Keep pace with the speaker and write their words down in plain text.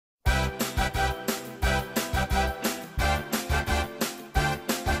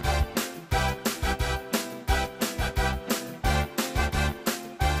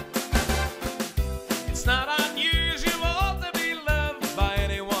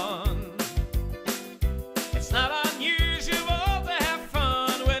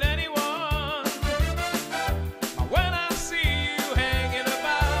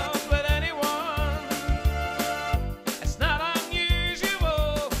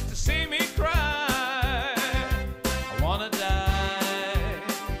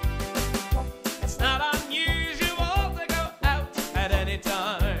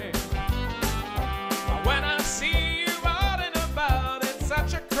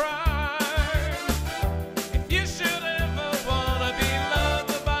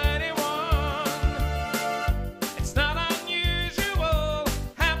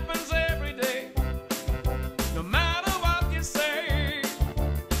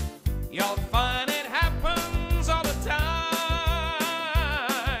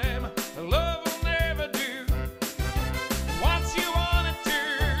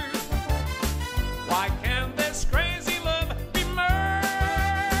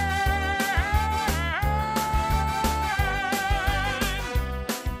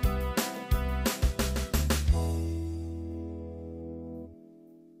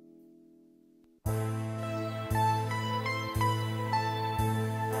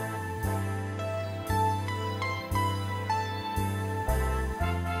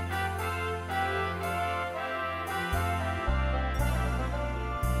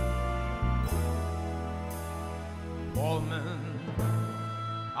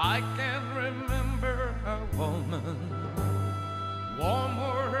I can't remember a woman. Warm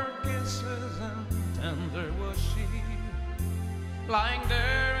were her kisses and tender was she, lying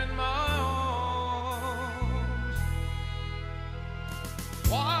there in my arms.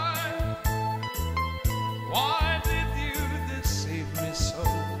 Why did you deceive me so?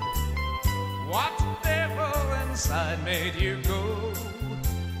 What devil inside made you go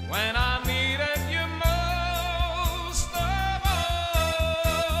when I needed you most of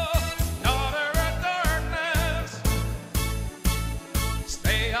all? Daughter of darkness,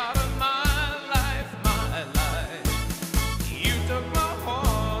 stay out of my life, my life. You took my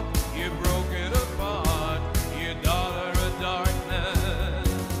heart, you broke it apart, you daughter of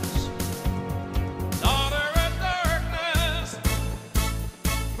darkness. Daughter of darkness,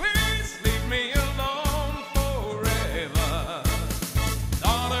 please leave me alone forever.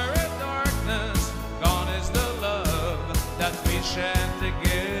 Daughter of darkness, gone is the love that we shared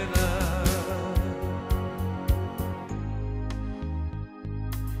together.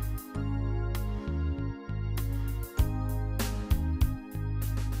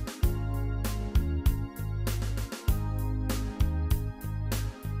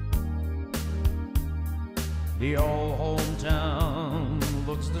 The old hometown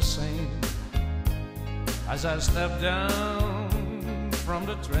looks the same as I step down from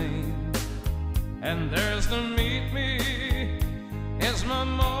the train, and there's to meet me is my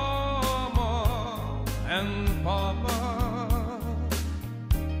mama and papa.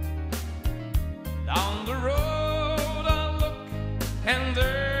 Down the road I look, and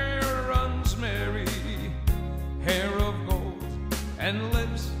there runs Mary, hair of gold and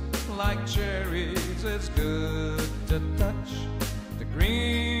lips like cherries. It's good to touch the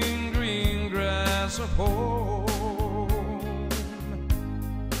green, green grass of home.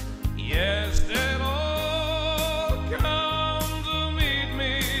 Yes, they'll all come to meet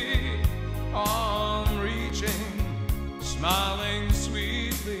me on reaching, smiling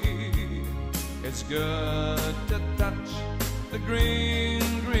sweetly. It's good to touch the green,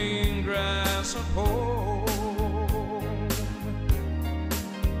 green grass of home.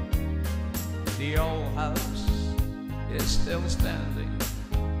 The old house is still standing,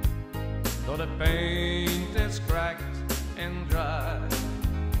 though the paint is cracked and dry.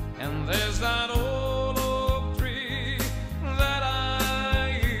 And there's that old oak tree that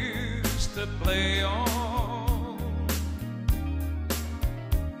I used to play on.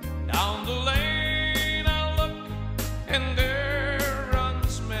 Down the lane I look, and there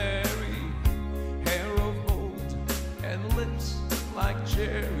runs Mary, hair of gold and lips like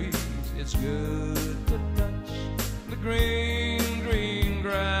cherries. It's good to touch the green, green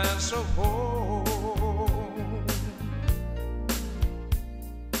grass of home.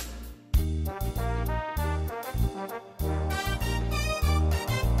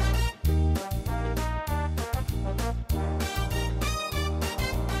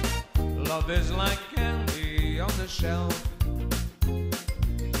 Love is like candy on the shelf.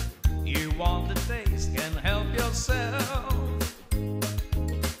 You want the taste, can't help yourself.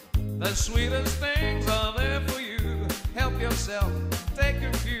 The sweetest things are there for you. Help yourself, take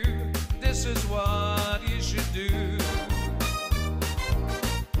a few. This is what you should do.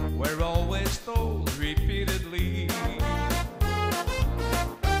 We're always told repeatedly,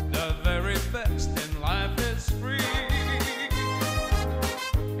 the very best in life is free.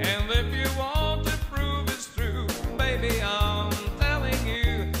 And if you want to prove it's true, baby, I'm telling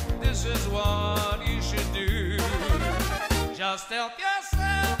you, this is what you should do. Just help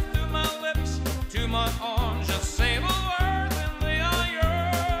yourself to my lips, to my arms, just say the words and they are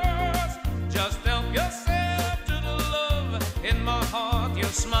yours. Just help yourself to the love in my heart. Your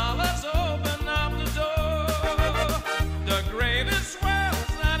smile has opened up the door. The greatest wealth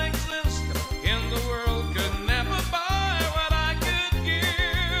that exists in the world could never buy what I could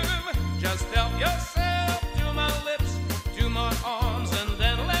give. Just help yourself to my lips, to my arms, and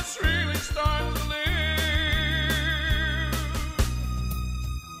then let's really start to live.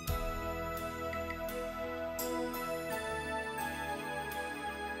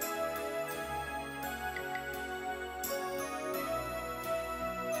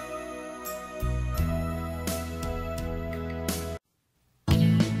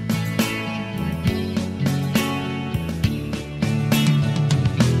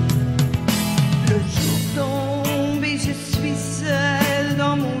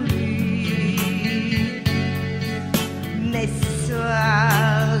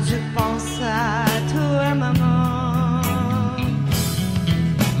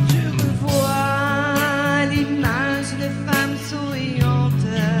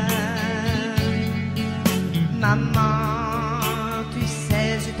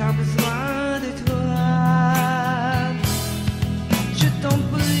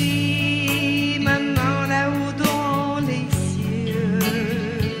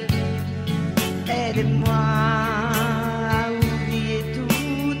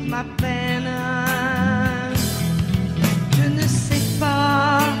 ma peine. Je ne sais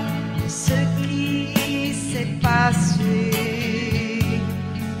pas ce qui s'est passé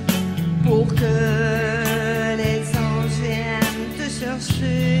pour que les anges viennent te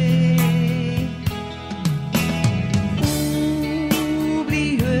chercher.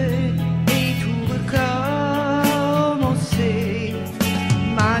 Oublier et tout recommencer.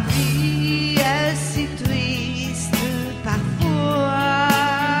 Ma vie est si triste parfois.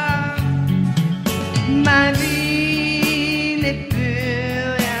 Ma vie n'est plus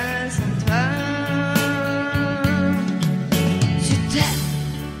rien sans toi. Je t'aime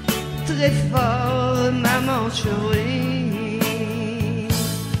très fort, maman chérie.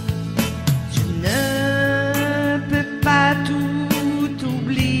 Je ne peux pas tout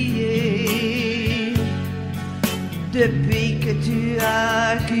oublier depuis que tu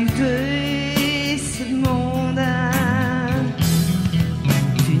as quitté ce monde.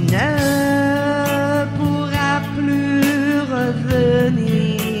 Tu ne pourras plus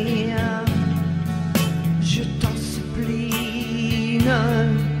revenir. Je t'en supplie, ne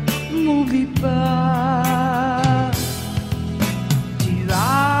m'oublie pas. Tu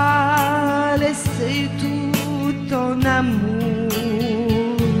as laissé tout ton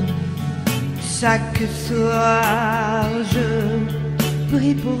amour. Chaque soir je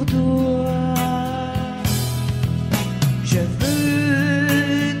prie pour toi. Je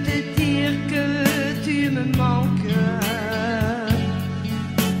veux te dire que tu me manques.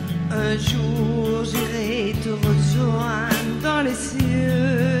 Un jour j'irai te rejoindre dans les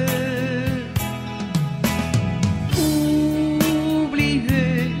cieux.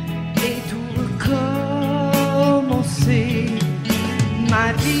 Oublier et tout recommencer. Ma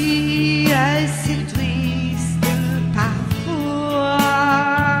vie est si triste parfois.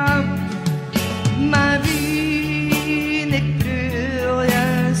 Ma vie n'est plus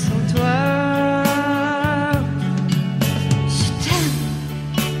rien sans toi. Je t'aime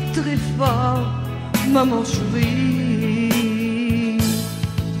très fort, maman chérie.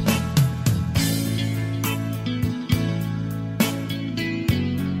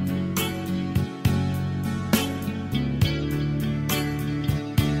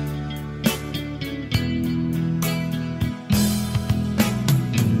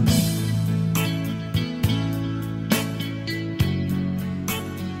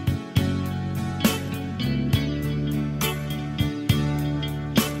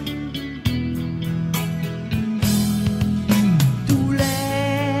 Tous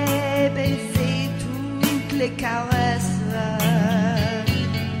les baisers, toutes les caresses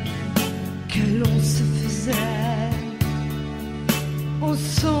que l'on se faisait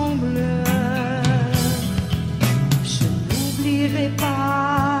ensemble. Je n'oublierai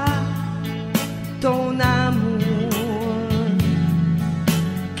pas ton amour,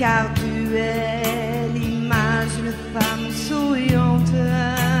 car tu es l'image de femme souriante.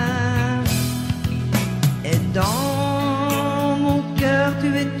 Et dans mon cœur tu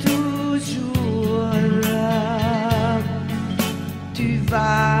es toujours là. Tu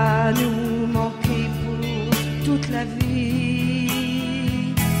vas nous manquer pour toute la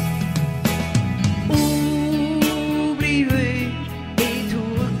vie. Oublier et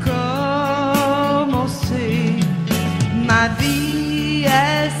tout recommencer. Ma vie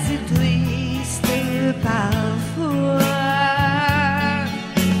est si triste parfois.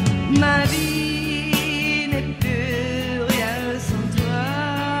 Ma vie n'est plus rien sans toi.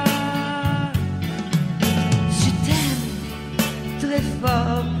 Je t'aime très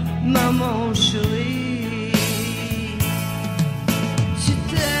fort, maman chérie. Je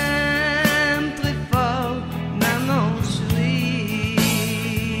t'aime très fort, maman chérie.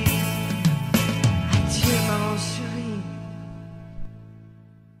 Adieu, maman chérie.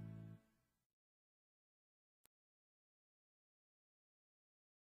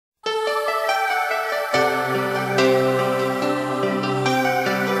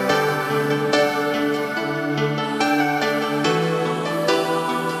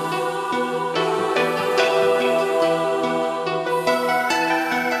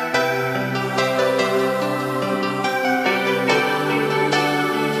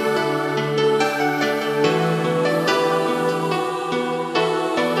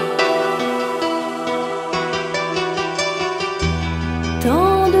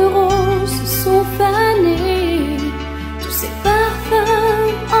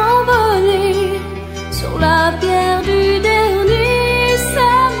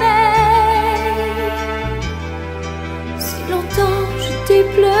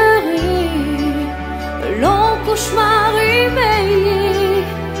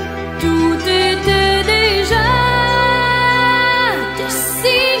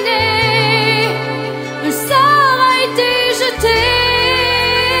 terminé, un sort a été jeté,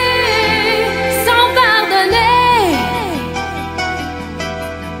 sans pardonner,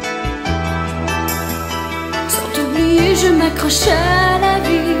 sans t'oublier, je m'accroche à la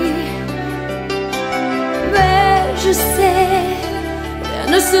vie, mais je sais, rien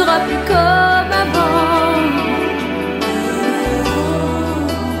ne sera plus comme avant.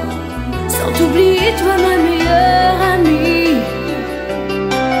 Sans t'oublier, toi ma meilleure amie,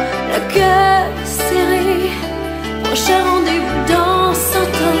 le cœur serré, prochain rendez-vous dans 100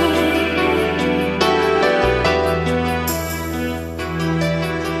 ans.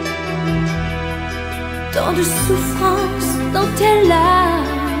 Tant de souffrance dans tes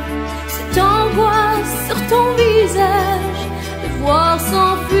larmes, cette angoisse sur ton visage, de voir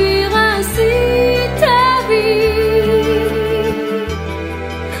s'enfuir ainsi ta vie.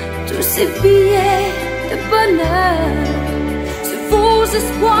 Tous ces billets de bonheur, ce faux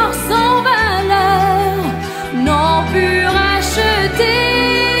espoir sans valeur, n'ont pu racheter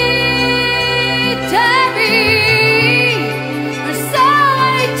ta vie. Le sort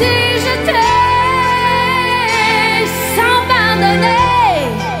a été jeté, sans pardonner,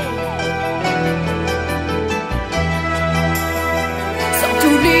 sans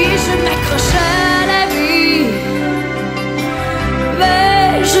t'oublier, je m'accroche à la vie, mais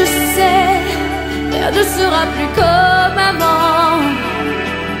je sais, rien ne sera plus comme